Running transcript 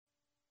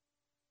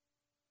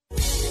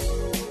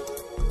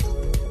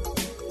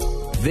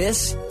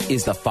This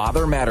is the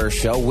Father Matters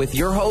Show with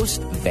your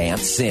host,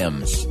 Vance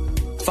Sims.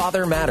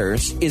 Father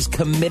Matters is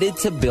committed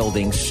to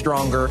building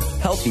stronger,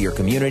 healthier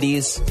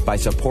communities by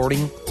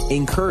supporting,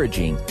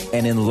 encouraging,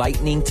 and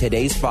enlightening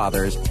today's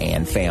fathers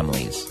and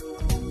families.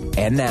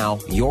 And now,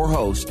 your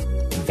host,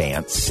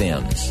 Vance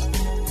Sims.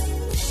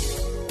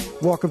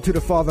 Welcome to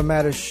the Father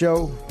Matters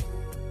Show.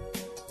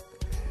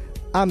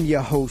 I'm your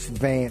host,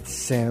 Vance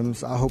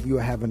Sims. I hope you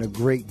are having a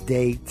great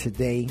day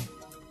today.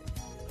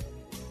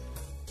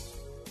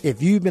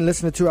 If you've been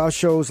listening to our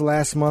shows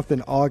last month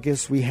in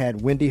August, we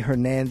had Wendy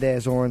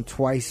Hernandez on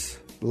twice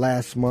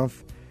last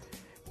month,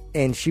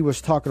 and she was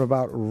talking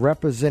about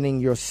representing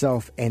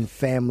yourself in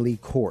family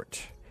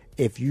court.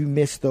 If you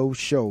missed those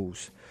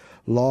shows,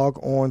 log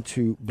on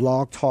to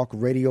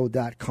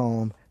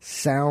blogtalkradio.com,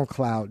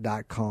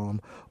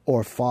 soundcloud.com,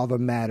 or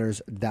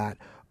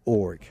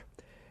fathermatters.org.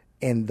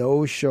 And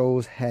those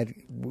shows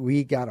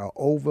we got an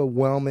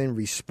overwhelming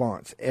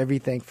response.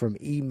 Everything from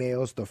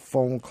emails to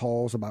phone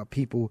calls about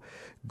people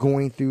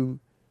going through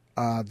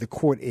the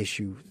court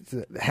issue,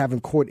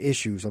 having court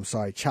issues,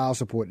 child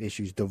support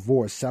issues,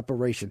 divorce,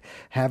 separation,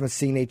 haven't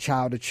seen a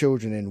child or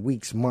children in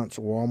weeks, months,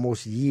 or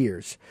almost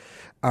years.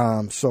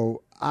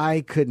 So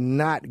I could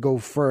not go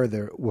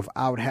further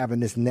without having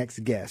this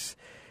next guest,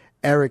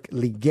 Eric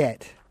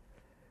Leggett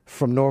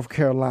from North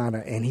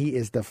Carolina, and he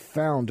is the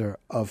founder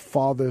of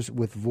Fathers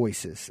with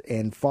Voices.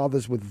 And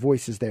Fathers with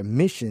Voices, their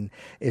mission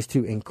is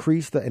to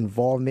increase the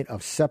involvement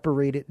of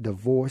separated,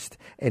 divorced,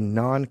 and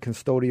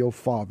non-custodial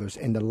fathers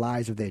in the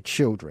lives of their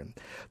children.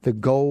 The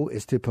goal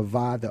is to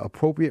provide the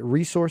appropriate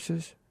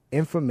resources,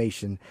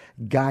 information,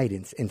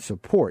 guidance, and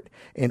support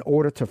in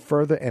order to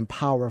further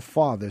empower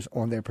fathers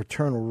on their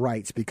paternal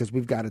rights, because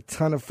we've got a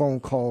ton of phone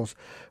calls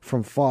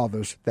from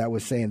fathers that were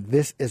saying,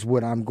 this is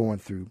what I'm going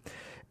through.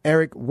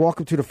 Eric,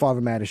 welcome to the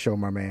Father Matters Show,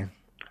 my man.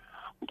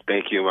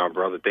 Thank you, my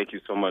brother. Thank you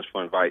so much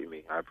for inviting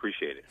me. I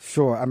appreciate it.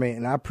 Sure.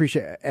 And I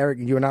appreciate it. Eric,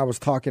 you and I was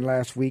talking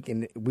last week,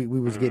 and we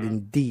was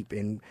getting deep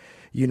in,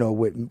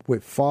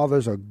 what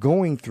fathers are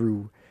going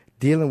through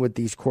dealing with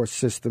these court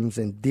systems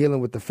and dealing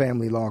with the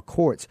family law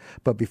courts.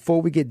 But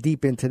before we get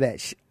deep into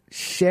that,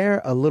 share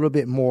a little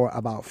bit more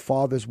about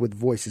Fathers with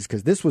Voices,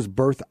 because this was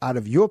birthed out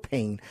of your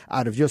pain,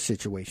 out of your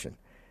situation.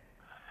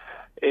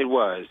 It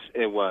was.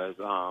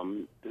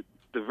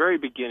 The very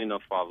beginning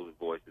of Fathers with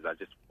Voices, I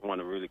just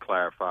want to really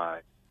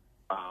clarify,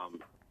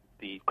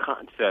 the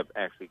concept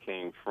actually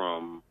came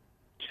from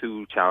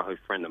two childhood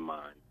friends of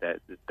mine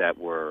that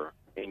were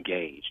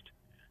engaged.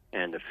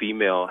 And the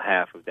female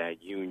half of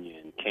that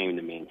union came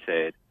to me and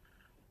said,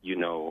 they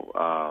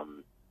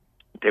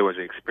was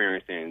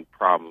experiencing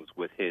problems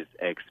with his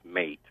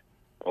ex-mate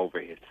over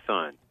his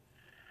son.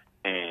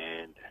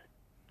 And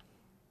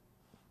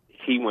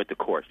he went to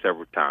court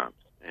several times,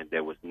 and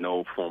there was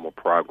no formal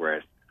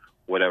progress,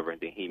 whatever, and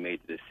then he made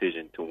the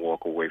decision to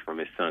walk away from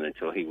his son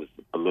until he was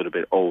a little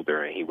bit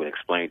older, and he would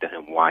explain to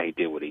him why he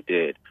did what he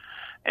did.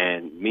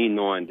 And me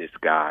knowing this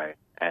guy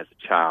as a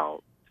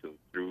child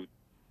through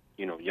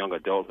young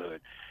adulthood,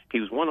 he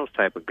was one of those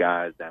type of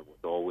guys that was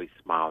always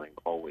smiling,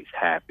 always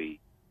happy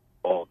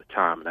all the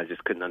time, and I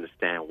just couldn't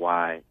understand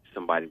why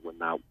somebody would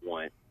not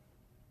want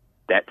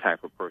that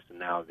type of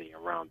personality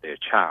around their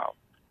child.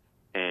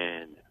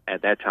 And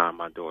at that time,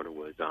 my daughter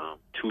was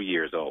 2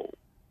 years old.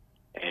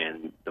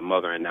 And the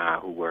mother and I,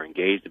 who were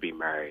engaged to be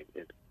married,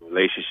 the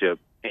relationship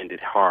ended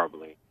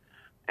horribly.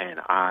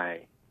 And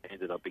I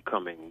ended up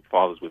becoming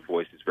Fathers with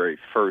Voices' very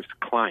first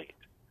client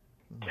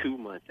 2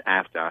 months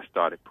after I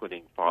started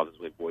putting Fathers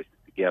with Voices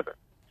together.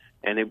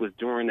 And it was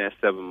during that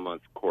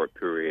 7-month court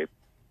period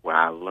where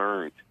I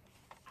learned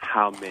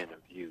how men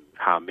are viewed,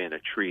 how men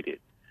are treated.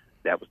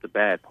 That was the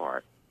bad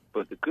part.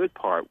 But the good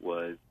part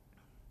was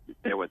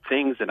there were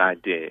things that I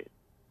did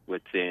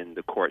within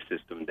the court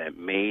system that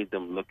made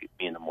them look at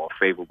me in a more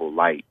favorable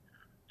light,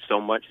 so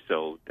much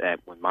so that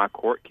when my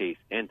court case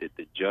ended,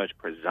 the judge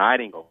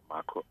presiding over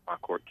my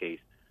court case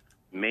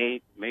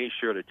made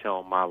sure to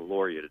tell my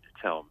lawyer to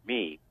tell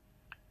me,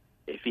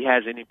 if he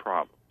has any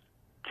problems,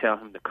 tell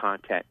him to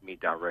contact me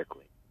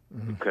directly,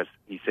 because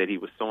he said he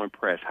was so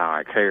impressed how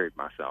I carried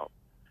myself.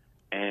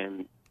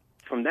 And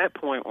from that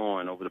point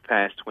on, over the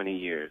past 20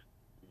 years,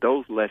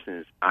 those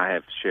lessons I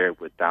have shared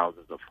with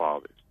thousands of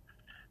fathers.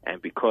 And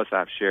because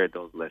I've shared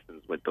those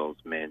lessons with those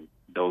men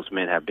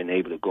have been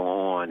able to go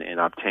on and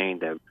obtain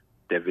their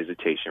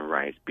visitation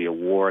rights, be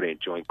awarded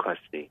joint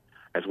custody,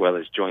 as well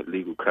as joint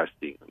legal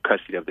custody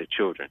of their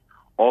children,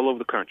 all over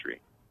the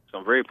country. So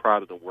I'm very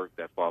proud of the work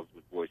that Fathers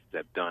with Voices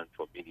have done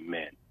for many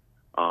men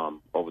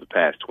over the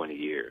past 20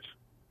 years.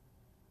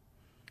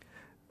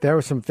 There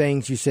were some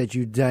things you said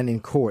you'd done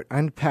in court.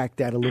 Unpack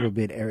that a little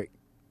bit, Eric.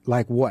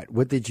 Like what?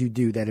 What did you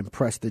do that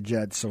impressed the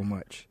judge so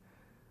much?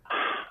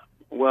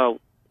 Well,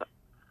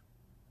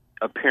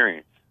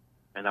 appearance,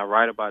 and I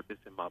write about this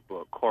in my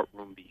book,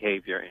 Courtroom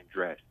Behavior and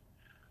Dress.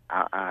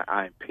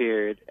 I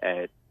appeared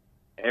at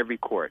every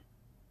court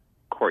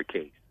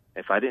case.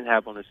 If I didn't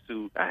have on a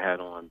suit, I had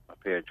on a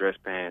pair of dress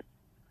pants,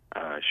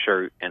 a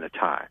shirt, and a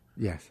tie.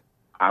 Yes.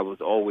 I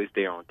was always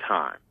there on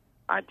time.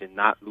 I did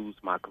not lose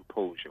my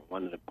composure.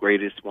 One of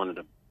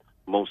the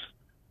most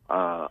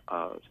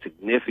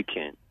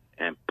significant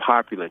and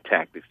popular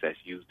tactics that's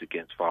used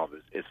against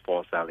fathers is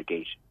false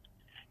allegations.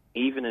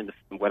 Even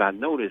what I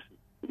noticed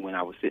when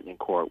I was sitting in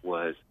court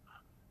was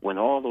when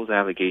all those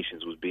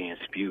allegations was being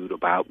spewed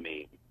about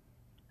me,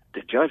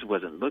 the judge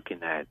wasn't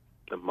looking at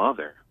the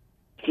mother.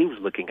 He was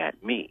looking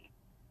at me.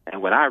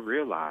 And what I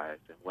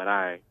realized and what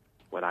I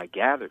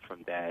gathered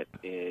from that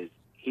is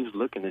he was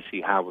looking to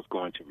see how I was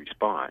going to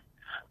respond.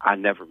 I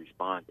never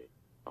responded,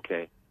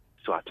 okay?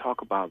 So I talk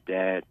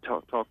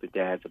to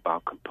dads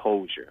about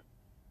composure.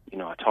 You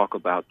know, I talk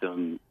about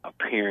them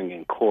appearing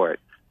in court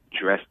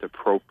dressed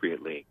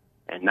appropriately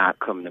and not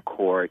coming to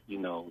court, you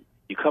know,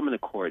 you come into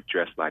court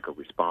dressed like a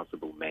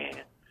responsible man.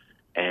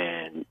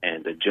 And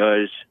the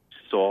judge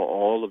saw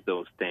all of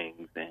those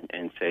things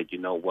and said, you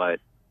know what?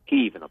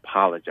 He even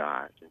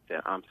apologized and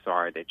said, I'm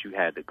sorry that you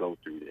had to go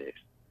through this.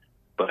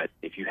 But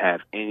if you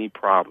have any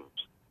problems,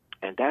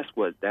 and that's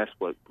what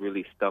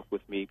really stuck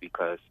with me,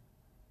 because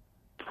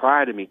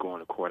prior to me going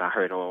to court, I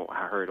heard all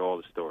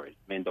the stories.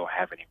 Men don't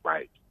have any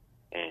rights,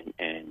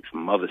 and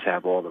mothers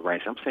have all the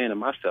rights. I'm saying to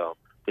myself,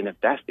 then if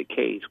that's the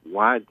case,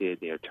 why did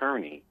the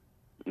attorney,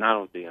 not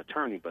only the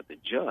attorney but the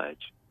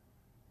judge,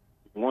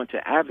 want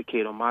to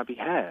advocate on my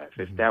behalf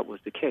if that was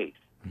the case?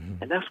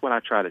 And that's what I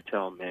try to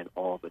tell men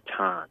all the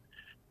time.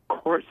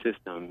 Court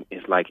system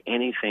is like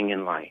anything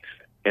in life.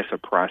 It's a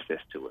process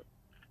to it.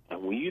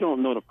 And when you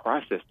don't know the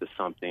process to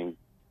something,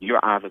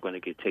 you're either going to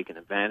get taken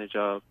advantage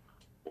of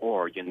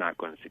or you're not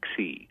going to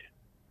succeed.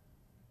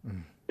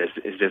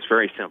 It's just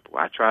very simple.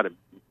 I try to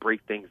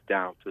break things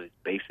down to its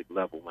basic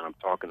level when I'm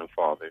talking to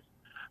fathers,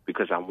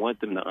 because I want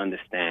them to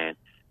understand,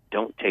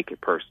 don't take it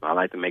personal. I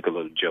like to make a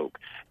little joke.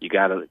 You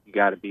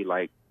gotta be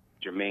like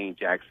Jermaine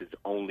Jackson's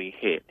only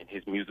hit in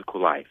his musical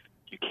life.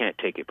 You can't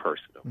take it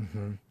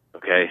personal.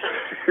 Okay?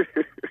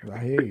 I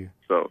hear you.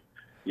 So,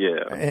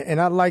 yeah. And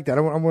I like that.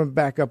 I want to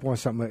back up on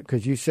something,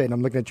 because you said, and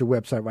I'm looking at your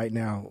website right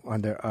now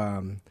under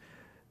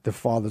the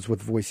Fathers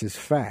with Voices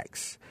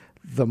Facts.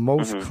 The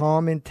most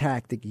common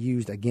tactic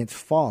used against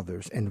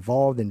fathers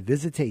involved in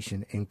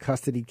visitation and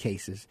custody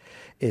cases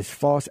is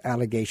false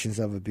allegations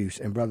of abuse.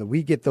 And brother,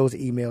 we get those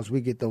emails,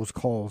 we get those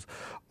calls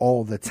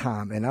all the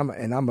time. And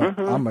I'm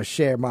gonna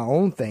share my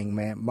own thing,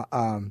 man.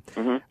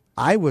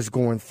 I was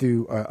going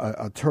through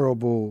a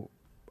terrible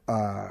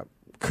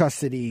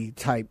custody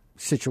type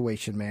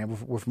situation, man,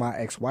 with my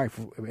ex-wife,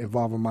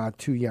 involving my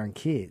 2 young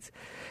kids,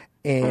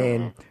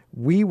 and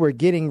we were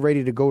getting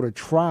ready to go to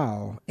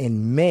trial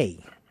in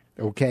May.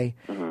 Okay.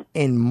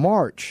 In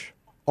March,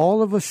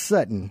 all of a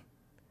sudden,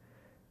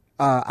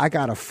 I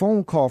got a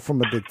phone call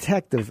from a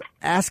detective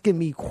asking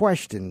me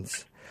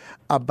questions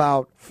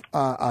about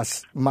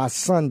my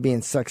son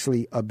being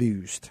sexually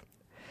abused.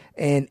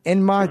 And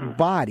in my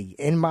body,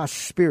 in my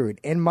spirit,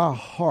 in my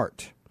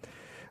heart,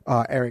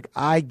 Eric,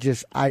 I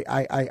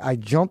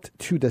jumped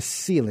to the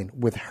ceiling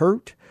with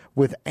hurt,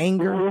 with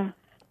anger,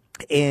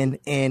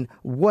 and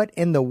what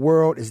in the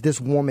world is this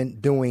woman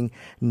doing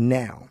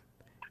now?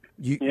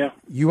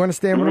 You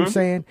understand what I'm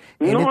saying?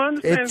 And I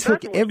understand it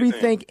took exactly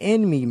everything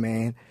in me,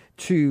 man,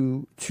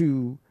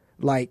 to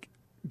like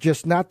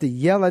just not to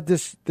yell at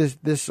this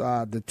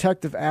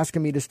detective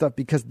asking me this stuff,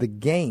 because the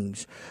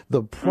games,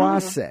 the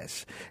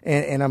process,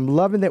 and I'm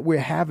loving that we're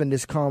having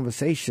this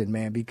conversation,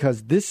 man,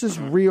 because this is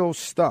real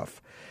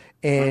stuff.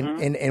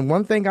 And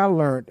one thing I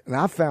learned and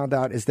I found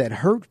out is that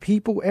hurt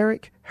people,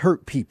 Eric,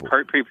 hurt people.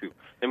 Hurt people.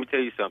 Let me tell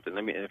you something.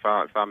 If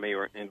I may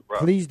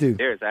interrupt. Please do.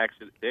 There is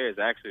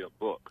actually a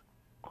book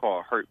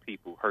called Hurt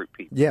People, Hurt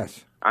People.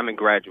 Yes. I'm in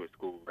graduate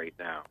school right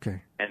now.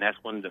 Okay. And that's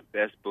one of the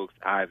best books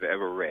I've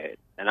ever read.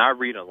 And I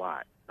read a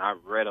lot.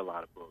 I've read a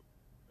lot of books.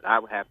 But I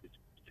would have to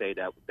say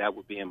that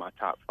would be in my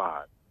top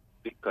 5.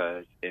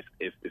 Because if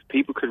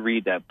people could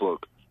read that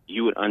book,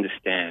 you would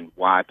understand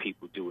why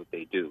people do what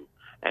they do.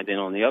 And then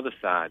on the other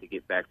side, to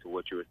get back to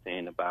what you were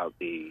saying about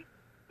the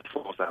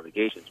false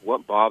allegations,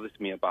 what bothers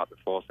me about the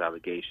false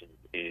allegations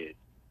is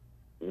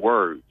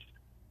words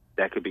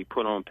that could be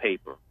put on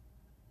paper,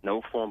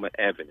 no form of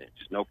evidence,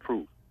 no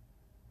proof,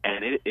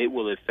 and it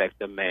will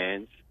affect a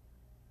man's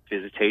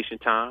visitation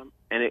time,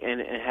 and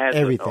it has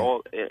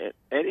everything.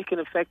 And it can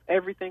affect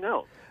everything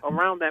else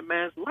around that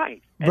man's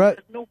life, and but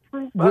there's no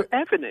proof of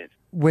evidence.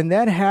 When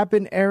that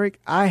happened, Eric,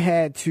 I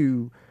had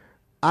to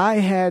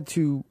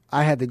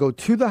go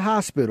to the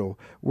hospital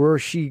where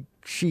she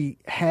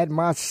had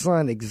my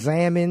son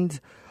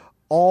examined,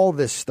 all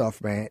this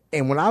stuff, man.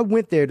 And when I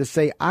went there to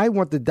say I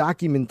want the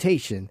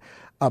documentation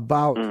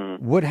about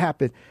what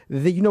happened,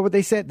 you know what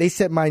they said? They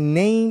said my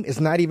name is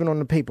not even on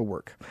the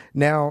paperwork.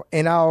 Now,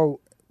 in our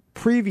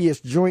previous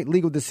joint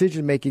legal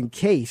decision-making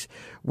case,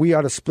 we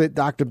ought to split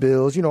doctor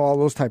bills, you know, all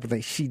those type of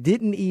things. She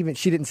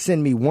didn't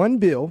send me one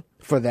bill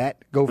for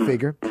that, go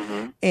figure.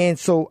 And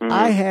so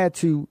I had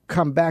to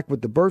come back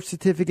with the birth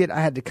certificate. I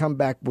had to come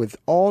back with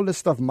all this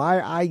stuff,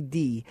 my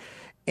ID.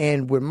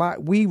 And when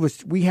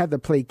we had to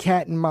play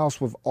cat and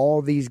mouse with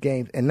all these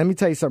games. And let me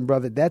tell you something,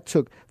 brother. That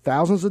took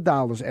thousands of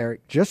dollars,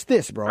 Eric. Just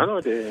this, bro. I know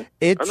it did.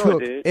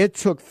 It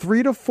took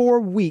 3 to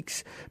 4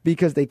 weeks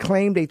because they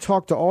claimed they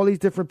talked to all these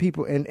different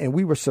people, and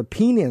we were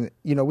subpoenaing.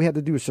 We had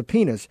to do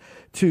subpoenas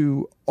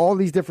to all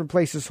these different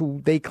places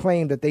who they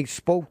claimed that they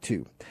spoke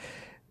to.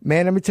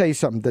 Man, let me tell you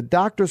something. The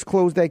doctors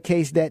closed that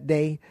case that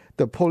day.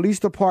 The police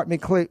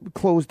department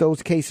closed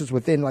those cases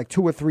within like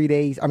 2 or 3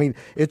 days. I mean,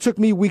 it took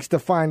me weeks to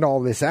find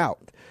all this out.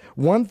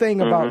 One thing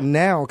about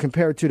now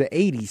compared to the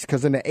 80s,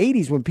 because in the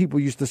 80s when people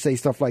used to say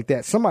stuff like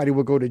that, somebody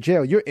would go to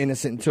jail. You're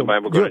innocent until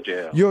somebody will go to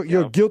jail.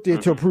 You're guilty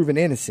until proven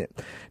innocent.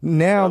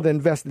 Now the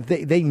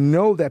they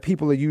know that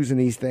people are using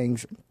these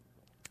things,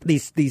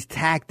 these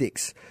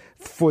tactics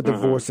for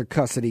divorce or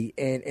custody,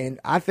 and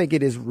I think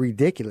it is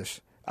ridiculous.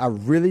 I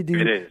really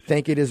do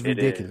think it is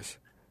ridiculous.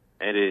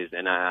 It is,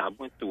 and I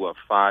went through a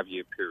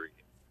 5-year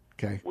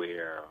period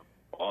where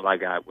all I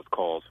got was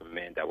calls from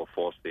men that were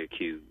falsely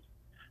accused.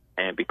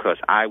 And because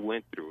I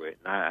went through it,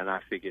 and I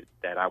figured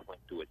that I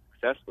went through it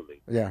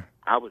successfully,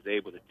 I was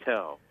able to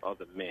tell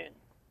other men,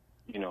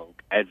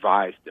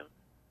 advise them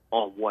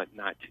on what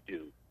not to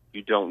do.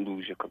 You don't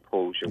lose your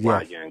composure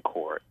while you're in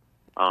court.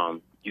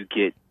 You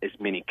get as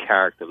many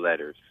character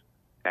letters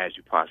as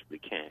you possibly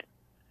can.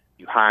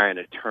 You hire an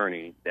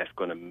attorney that's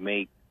going to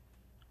make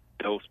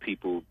those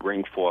people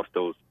bring forth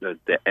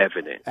the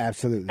evidence.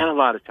 Absolutely. And a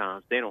lot of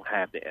times they don't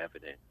have the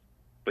evidence,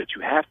 but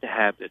you have to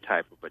have the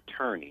type of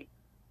attorney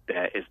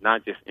that is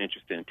not just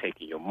interested in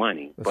taking your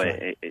money, but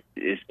it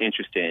is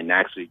interested in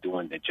actually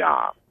doing the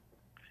job.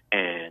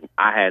 And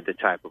I had the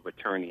type of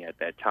attorney at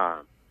that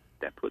time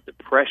that put the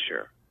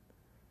pressure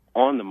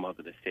on the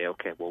mother to say,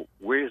 okay, well,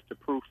 where's the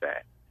proof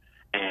at?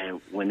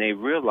 And when they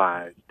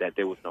realized that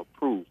there was no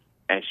proof,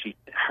 and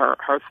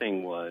her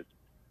thing was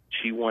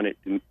she wanted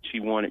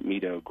me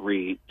to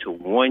agree to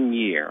 1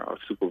 year of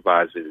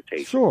supervised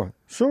visitation.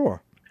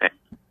 Sure.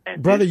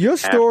 And brother, your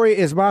story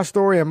is my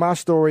story, and my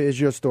story is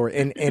your story,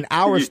 and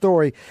our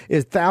story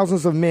is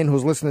thousands of men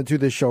who's listening to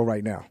this show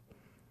right now.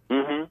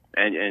 Mm-hmm.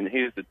 And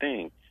here's the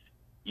thing,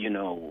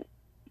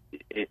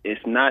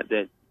 it's not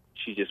that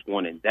she just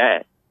wanted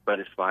that, but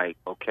it's like,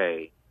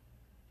 okay,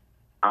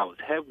 I was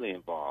heavily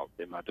involved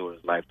in my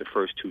daughter's life the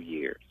first 2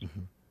 years. Mm-hmm.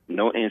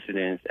 No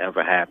incidents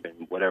ever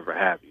happened, whatever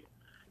have you.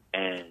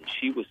 And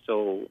she was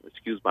so,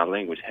 excuse my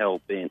language,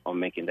 hell-bent on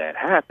making that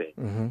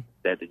happen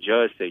that the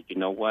judge said, you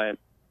know what?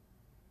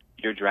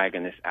 You're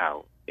dragging this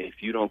out.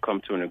 If you don't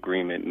come to an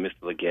agreement, Mr.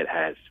 Leggett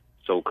has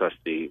sole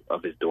custody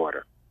of his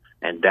daughter.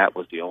 And that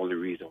was the only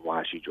reason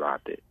why she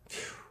dropped it.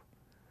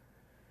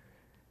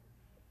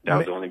 That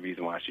was the only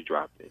reason why she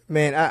dropped it.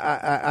 Man,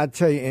 I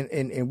tell you,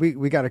 and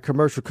we got a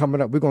commercial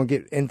coming up. We're going to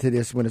get into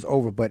this when it's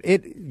over. But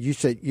you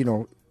said,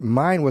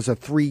 mine was a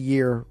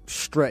 3-year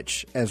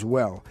stretch as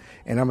well.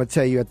 And I'm going to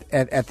tell you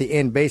at the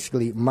end,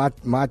 basically, my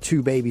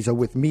 2 babies are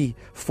with me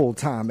full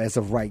time as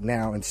of right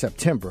now in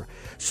September.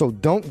 So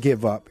don't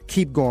give up.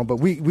 Keep going. But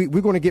we're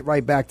going to get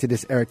right back to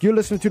this, Eric. You're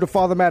listening to the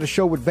Father Matters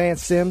Show with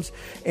Vance Sims.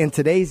 And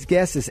today's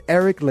guest is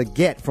Eric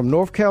Leggett from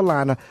North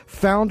Carolina,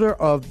 founder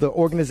of the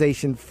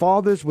organization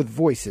Fathers with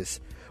Voices.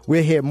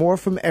 We'll hear more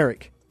from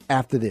Eric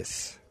after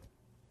this.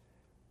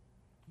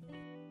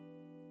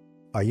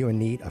 Are you in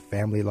need of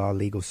family law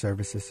legal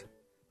services?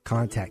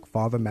 Contact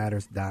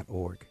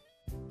fathermatters.org.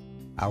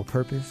 Our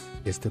purpose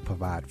is to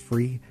provide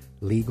free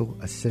legal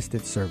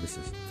assistance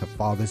services to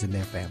fathers and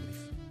their families.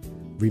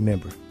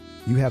 Remember,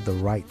 you have the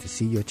right to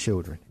see your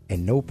children,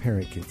 and no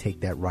parent can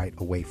take that right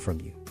away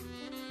from you.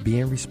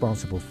 Being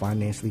responsible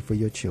financially for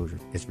your children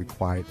is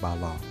required by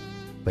law,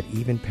 but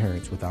even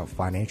parents without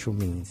financial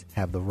means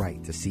have the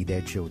right to see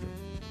their children.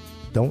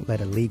 Don't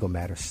let a legal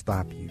matter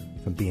stop you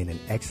from being an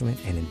excellent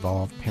and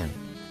involved parent.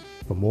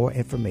 For more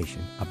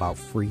information about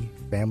free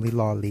family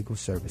law legal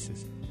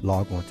services,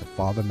 log on to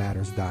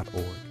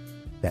fathermatters.org.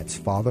 That's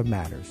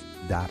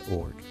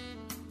fathermatters.org.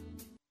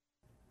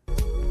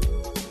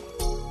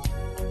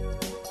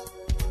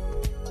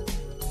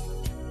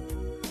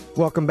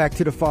 Welcome back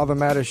to the Father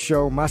Matters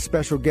Show. My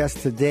special guest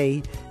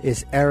today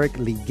is Eric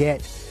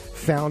Leggett,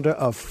 founder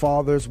of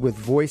Fathers with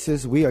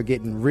Voices. We are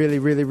getting really,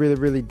 really, really,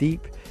 really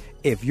deep.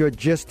 If you're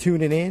just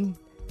tuning in,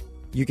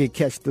 you can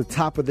catch the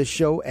top of the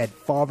show at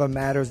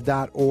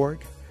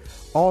fathermatters.org.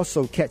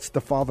 Also catch the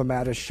Father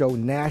Matters Show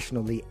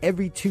nationally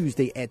every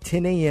Tuesday at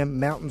 10 a.m.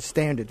 Mountain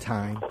Standard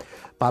Time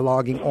by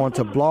logging on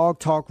to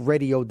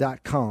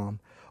blogtalkradio.com,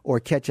 or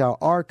catch our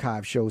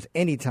archive shows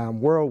anytime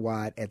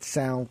worldwide at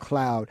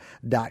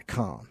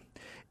soundcloud.com.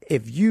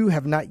 If you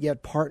have not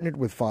yet partnered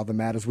with Father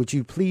Matters, would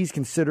you please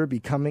consider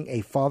becoming a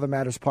Father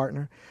Matters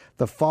partner?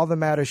 The Father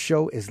Matters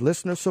Show is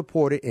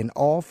listener-supported, and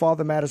all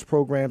Father Matters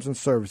programs and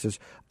services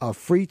are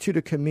free to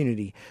the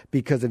community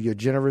because of your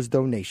generous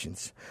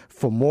donations.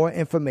 For more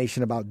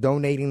information about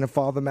donating to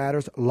Father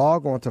Matters,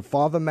 log on to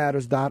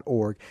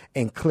fathermatters.org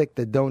and click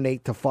the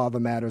Donate to Father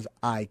Matters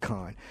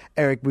icon.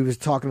 Eric, we was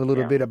talking a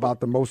little bit about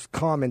the most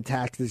common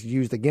tactics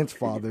used against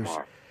fathers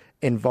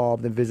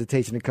involved in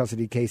visitation and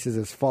custody cases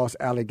as false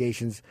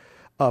allegations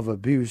of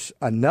abuse.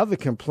 Another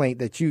complaint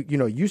that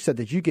you said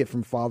that you get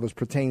from fathers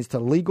pertains to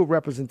legal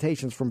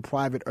representations from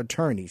private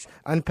attorneys.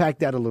 Unpack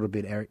that a little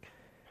bit, Eric.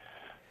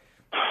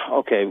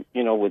 Okay,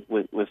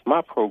 with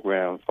my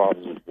program,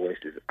 Fathers with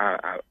Voices,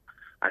 I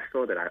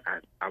saw that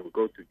I would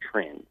go through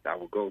trends. I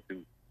would go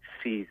through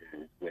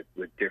seasons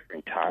with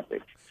different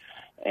topics.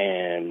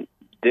 And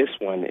this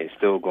one is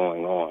still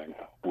going on,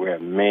 where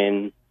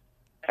men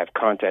have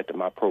contacted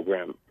my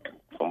program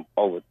from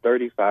over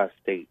 35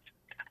 states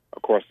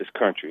across this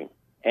country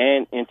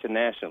and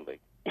internationally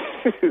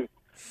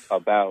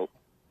about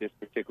this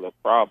particular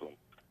problem.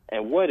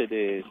 And what it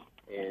is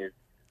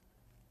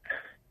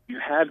you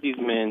have these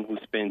men who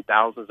spend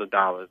thousands of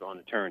dollars on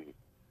attorneys.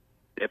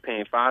 They're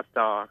paying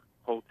 5-star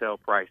hotel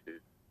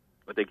prices,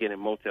 but they're getting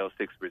Motel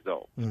 6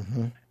 results.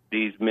 Mm-hmm.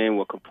 These men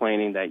were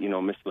complaining that,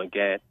 Mr.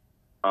 Leggett,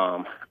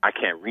 I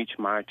can't reach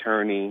my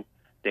attorney.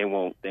 They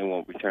won't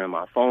return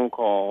my phone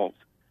calls.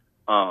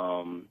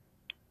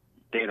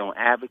 They don't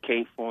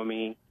advocate for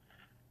me.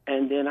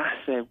 And then I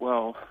said,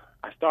 well,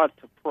 I started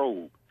to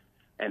probe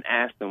and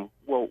ask them,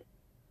 well,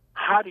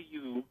 how do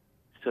you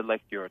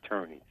select your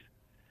attorneys?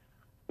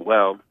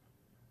 Well,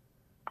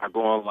 I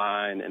go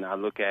online and I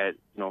look at,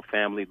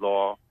 family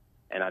law,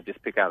 and I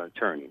just pick out an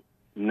attorney.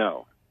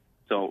 No.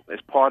 So as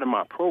part of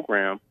my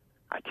program,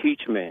 I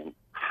teach men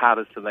how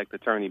to select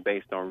attorney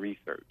based on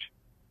research.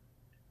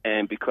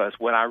 And because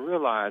what I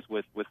realized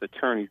with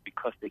attorneys,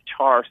 because they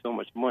charge so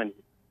much money,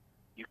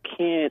 you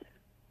can't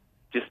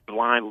just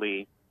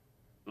blindly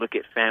look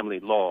at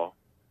family law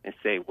and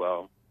say,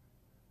 well,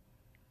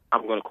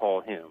 I'm going to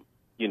call him.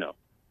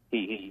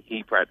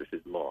 He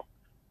practices law.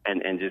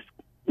 And just,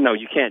 no,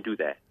 you can't do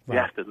that.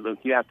 Right.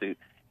 You have to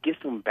get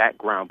some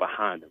background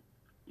behind him.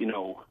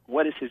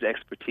 What is his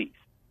expertise?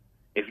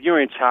 If you're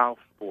in child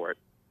support,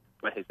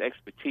 but his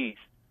expertise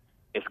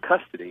is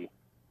custody,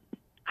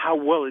 how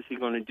well is he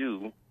going to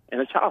do in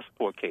a child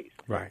support case?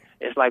 Right.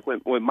 It's like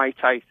with Mike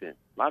Tyson.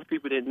 A lot of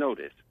people didn't know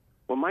this.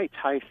 When Mike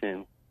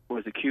Tyson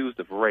was accused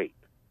of rape,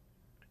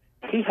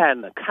 he had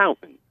an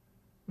accountant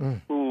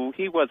who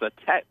he was a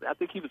tax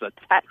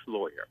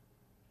lawyer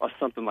or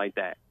something like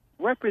that,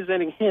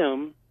 representing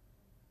him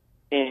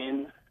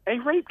in a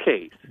rape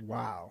case.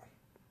 Wow.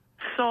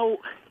 So,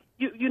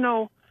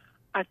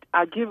 I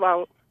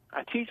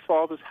teach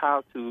fathers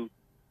how to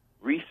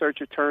research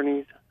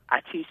attorneys.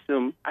 I teach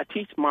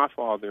my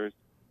fathers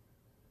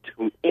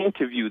to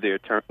interview the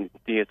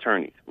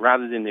attorneys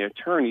rather than the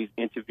attorneys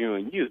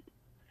interviewing you.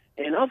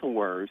 In other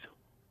words,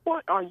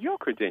 what are your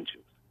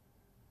credentials?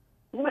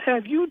 What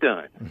have you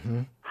done?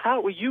 Mm-hmm.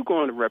 How are you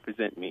going to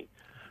represent me?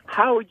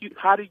 How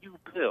do you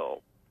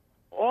bill?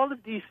 All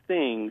of these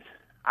things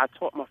I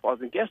taught my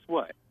fathers, and guess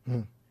what?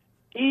 Mm.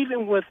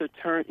 Even when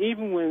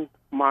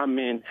my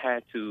men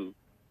had to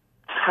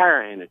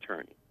hire an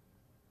attorney,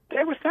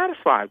 they were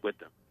satisfied with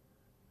them.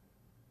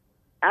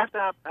 After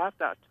I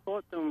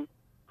taught them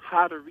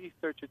how to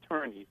research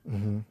attorneys,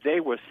 mm-hmm. they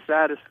were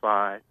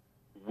satisfied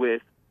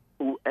with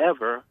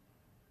whoever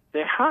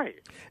they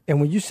hired.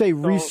 And when you say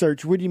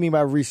research, what do you mean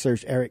by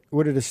research, Eric?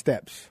 What are the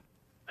steps?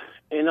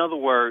 In other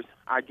words,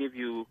 I give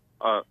you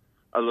a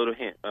little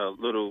hint,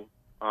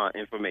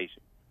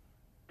 information.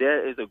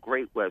 There is a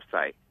great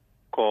website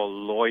called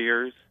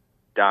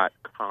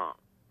lawyers.com.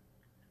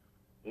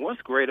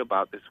 What's great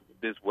about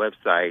this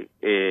website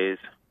is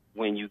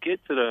when you get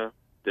to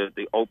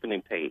the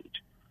opening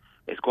page,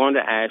 it's going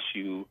to ask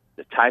you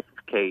the type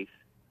of case,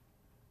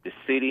 the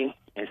city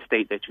and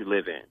state that you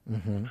live in.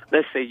 Mm-hmm.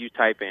 Let's say you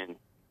type in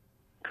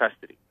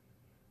custody.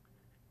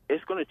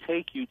 It's going to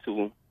take you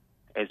to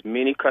as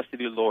many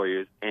custody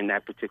lawyers in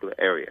that particular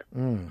area.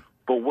 Mm.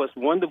 But what's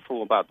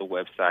wonderful about the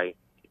website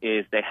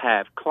is they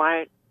have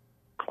client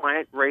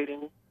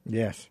rating,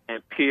 yes,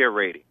 and peer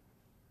rating.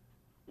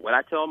 What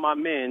I tell my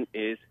men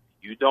is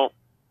you don't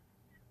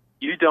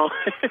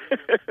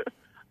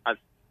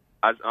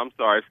I'm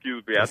sorry,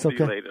 excuse me, I'll see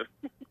you later.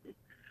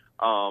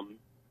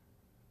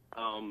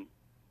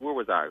 Where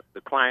was I?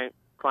 The client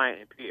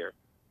and peer.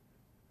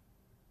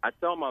 I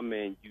tell my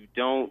men you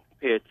don't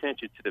pay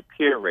attention to the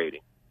peer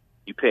rating.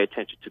 You pay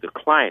attention to the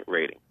client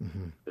rating.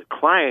 Mm-hmm. The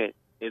client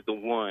is the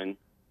one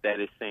that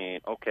is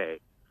saying, okay,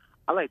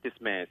 I like this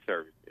man's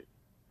services,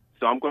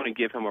 so I'm going to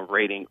give him a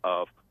rating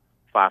of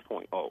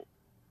 5.0.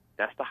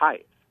 That's the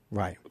highest.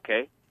 Right.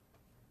 Okay?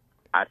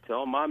 I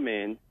tell my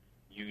men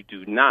you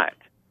do not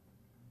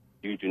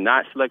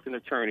select an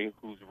attorney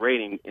whose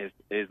rating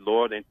is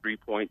lower than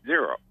 3.0.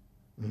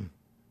 Mm.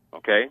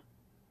 Okay?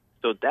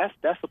 So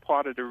that's a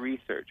part of the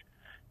research.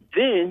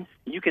 Then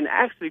you can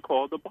actually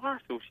call the Bar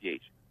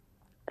Association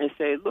and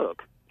say,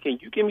 look, can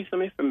you give me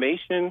some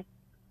information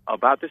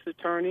about this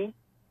attorney?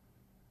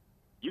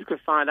 You can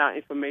find out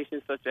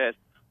information such as,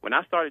 when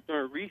I started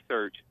doing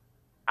research,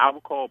 I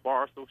would call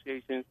bar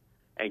associations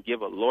and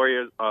give a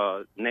lawyer's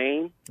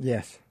name.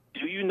 Yes.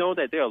 Do you know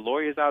that there are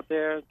lawyers out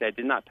there that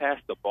did not pass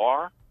the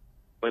bar,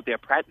 but they're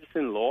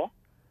practicing law?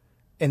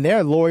 And there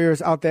are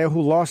lawyers out there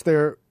who lost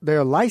their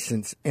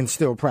license and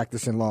still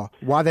practicing law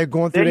while they're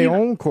going through their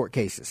own court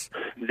cases.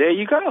 There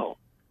you go.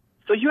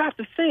 So you have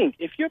to think,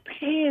 if you're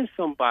paying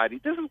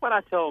somebody, this is what I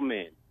tell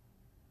men.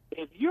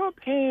 If you're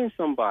paying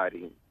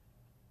somebody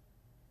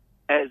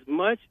as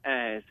much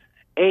as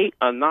 $800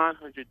 or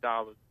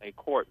 $900 a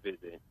court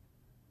visit,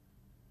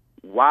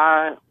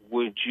 why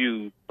would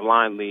you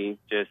blindly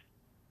just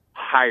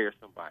hire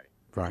somebody?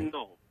 Right.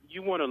 No,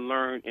 you want to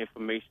learn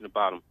information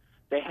about them.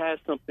 They have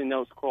something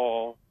else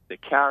called the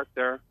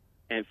character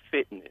and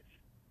fitness.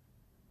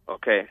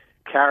 Okay,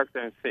 character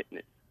and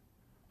fitness.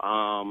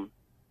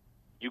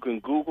 You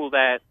can Google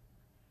that.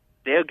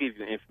 They'll give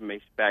you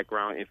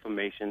background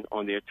information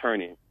on the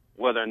attorney,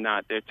 whether or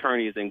not the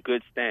attorney is in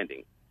good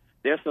standing.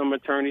 There's some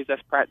attorneys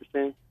that's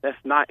practicing that's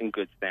not in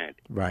good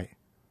standing. Right.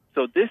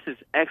 So this is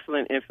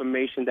excellent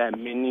information that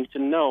men need to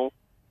know.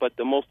 But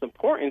the most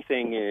important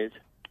thing is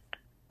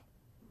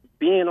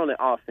being on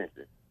the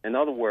offensive. In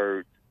other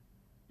words,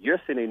 you're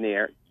sitting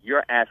there,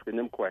 you're asking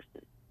them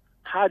questions.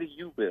 How do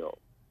you build?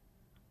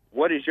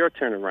 What is your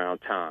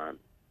turnaround time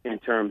in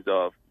terms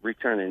of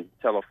returning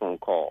telephone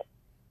calls?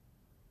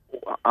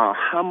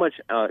 How much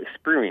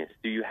experience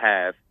do you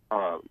have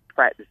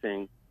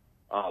practicing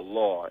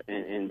law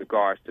in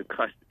regards to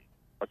custody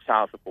or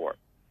child support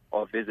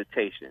or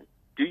visitation?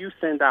 Do you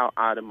send out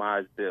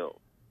itemized bills?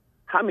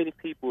 How many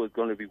people is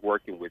going to be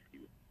working with you?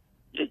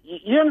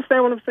 You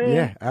understand what I'm saying?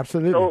 Yeah,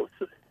 absolutely.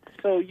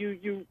 So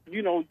you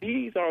know,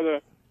 these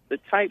are the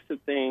types of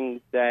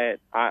things that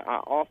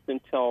I often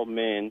tell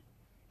men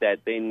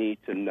that they need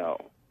to know.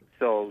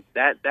 So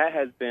that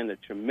has been a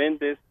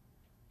tremendous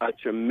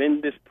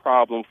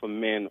problem for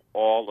men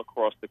all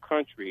across the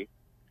country.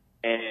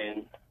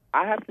 And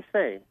I have to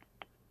say,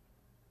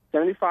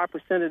 75%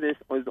 of this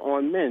is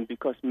on men,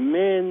 because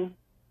men,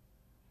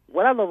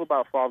 what I love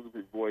about Fathers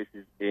with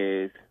Voices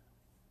is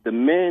the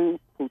men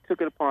who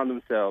took it upon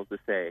themselves to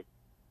say,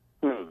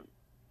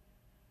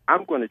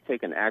 I'm going to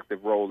take an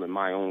active role in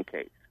my own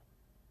case.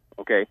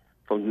 Okay?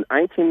 From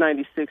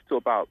 1996 to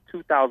about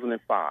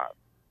 2005,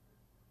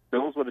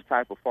 those were the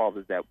type of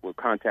fathers that would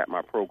contact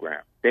my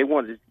program. They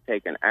wanted to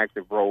take an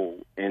active role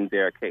in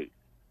their case.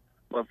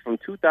 But from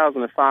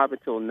 2005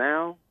 until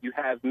now, you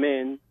have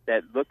men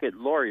that look at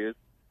lawyers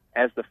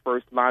as the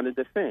first line of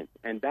defense.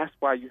 And that's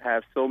why you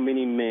have so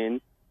many men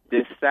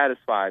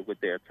dissatisfied with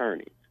their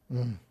attorneys.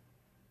 Mm.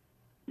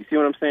 You see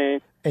what I'm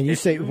saying? And you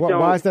say,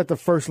 why is that the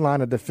first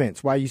line of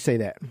defense? Why you say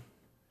that?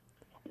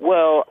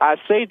 Well, I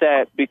say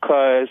that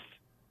because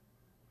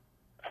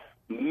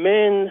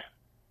men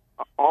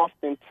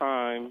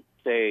oftentimes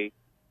say,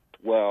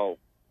 well,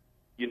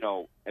 you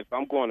know, if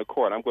I'm going to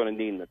court, I'm going to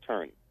need an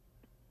attorney.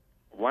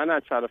 Why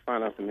not try to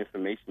find out some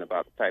information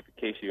about the type of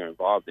case you're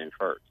involved in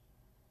first?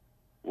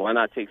 Why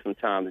not take some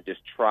time to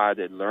just try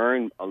to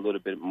learn a little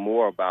bit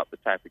more about the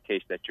type of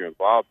case that you're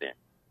involved in?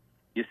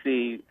 You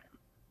see,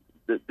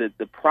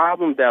 the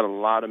problem that a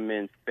lot of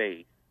men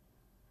face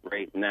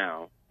right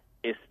now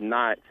is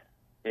not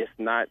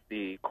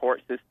the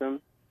court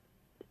system.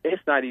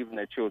 It's not even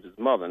their children's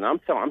mother. And I'm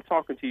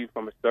talking to you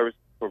from a service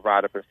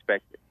provider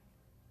perspective.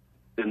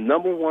 The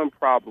number one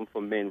problem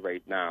for men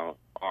right now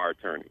are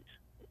attorneys.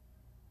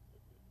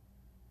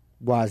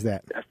 Why is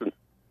that?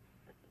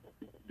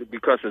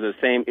 Because of the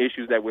same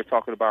issues that we're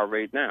talking about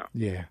right now.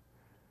 Yeah.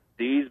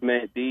 These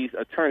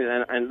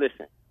attorneys, and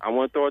listen, I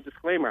want to throw a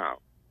disclaimer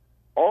out.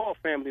 All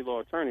family law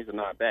attorneys are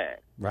not bad.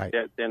 Right.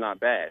 They're not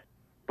bad.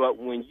 But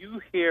when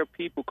you hear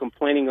people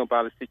complaining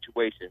about a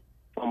situation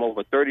from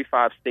over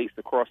 35 states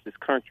across this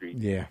country,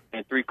 yeah,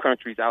 and 3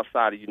 countries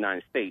outside of the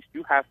United States,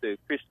 you have to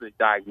officially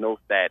diagnose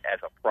that as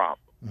a problem.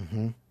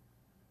 Mm-hmm.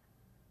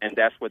 And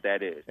that's what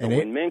that is. So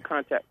when men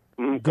contact...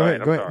 Go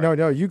ahead.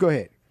 No, you go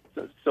ahead.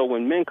 So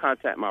when men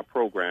contact my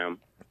program,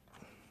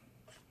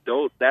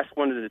 that's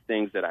one of the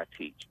things that I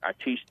teach. I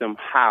teach them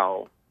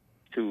how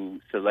to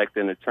select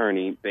an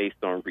attorney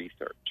based on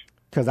research.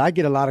 Because I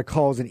get a lot of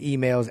calls and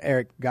emails,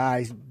 Eric,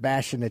 guys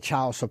bashing the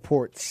child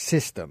support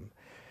system.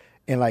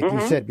 And like you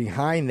said,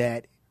 behind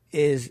that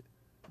is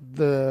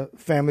the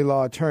family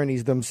law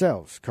attorneys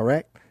themselves,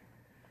 correct?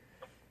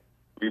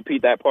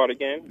 Repeat that part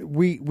again.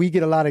 We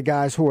get a lot of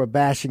guys who are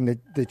bashing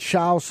the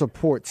child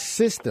support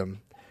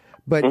system,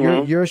 but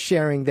you're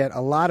sharing that a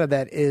lot of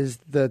that is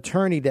the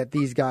attorney that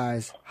these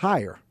guys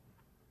hire.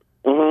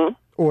 Mm-hmm.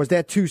 Or is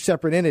that two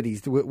separate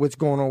entities? What's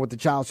going on with the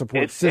child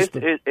support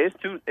system? That's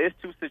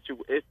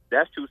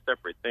two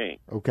separate things.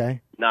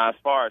 Okay. Now, as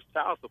far as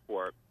child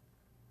support,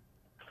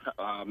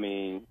 I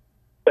mean,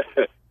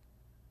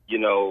 you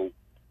know,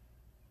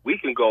 we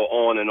can go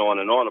on and on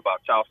and on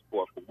about child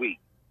support for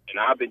weeks. And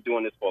I've been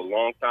doing this for a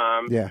long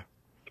time. Yeah.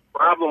 The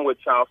problem with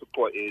child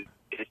support is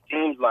it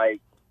seems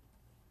like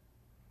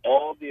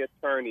all the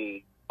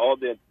attorneys, all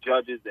the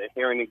judges, the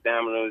hearing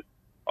examiners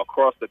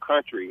across the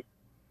country,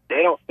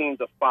 they don't seem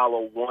to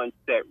follow one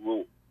set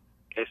rule.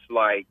 It's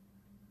like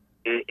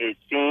it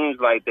seems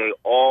like they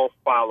all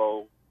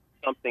follow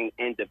something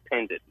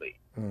independently.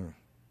 Mm.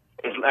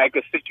 It's like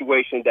a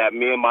situation that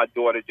me and my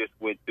daughter just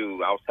went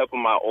through. I was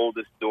helping my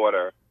oldest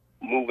daughter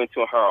move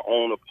into her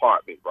own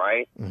apartment,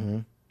 right? Mm-hmm.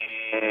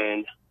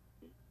 And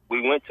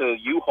we went to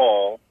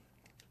U-Haul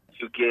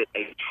to get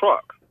a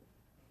truck.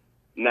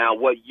 Now,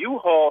 what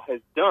U-Haul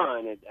has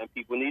done, and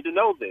people need to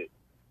know this,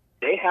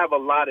 they have a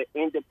lot of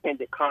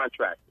independent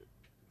contractors.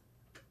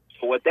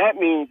 So what that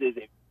means is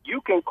if you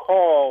can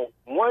call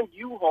one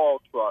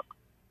U-Haul truck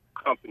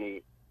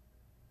company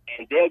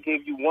and they'll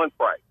give you one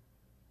price.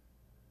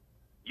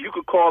 You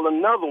could call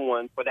another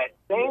one for that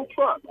same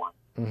truck,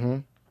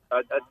 a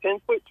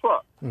 10-foot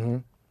truck. Mm-hmm.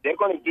 They're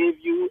going to give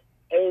you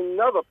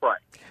another price.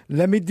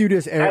 Let me do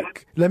this,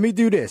 Eric. Let me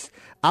do this.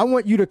 I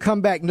want you to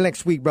come back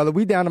next week, brother.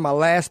 We down to my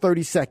last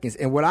 30 seconds.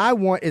 And what I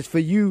want is for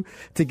you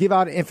to give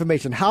out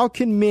information. How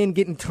can men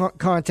get in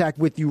contact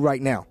with you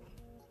right now?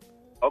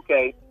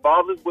 Okay.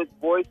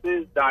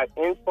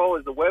 FathersWithVoices.info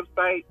is the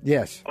website.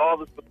 Yes.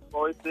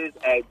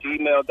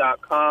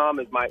 FathersWithVoices@gmail.com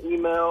is my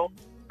email.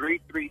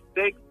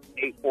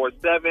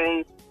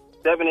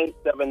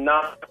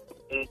 336-847-7879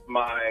 is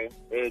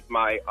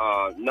my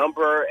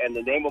number, and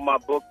the name of my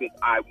book is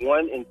I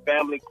Won in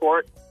Family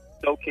Court.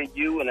 So can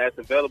you, and that's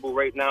available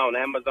right now on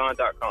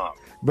Amazon.com.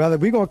 Brother,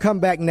 we're going to come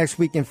back next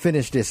week and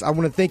finish this. I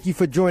want to thank you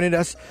for joining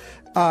us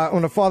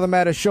on the Father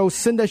Matters Show.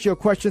 Send us your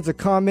questions or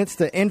comments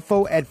to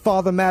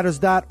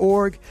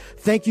info@fathermatters.org.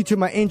 Thank you to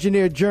my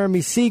engineer,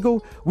 Jeremy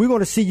Siegel. We're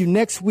going to see you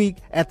next week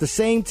at the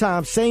same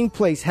time, same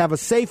place. Have a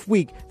safe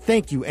week.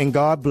 Thank you, and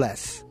God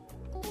bless.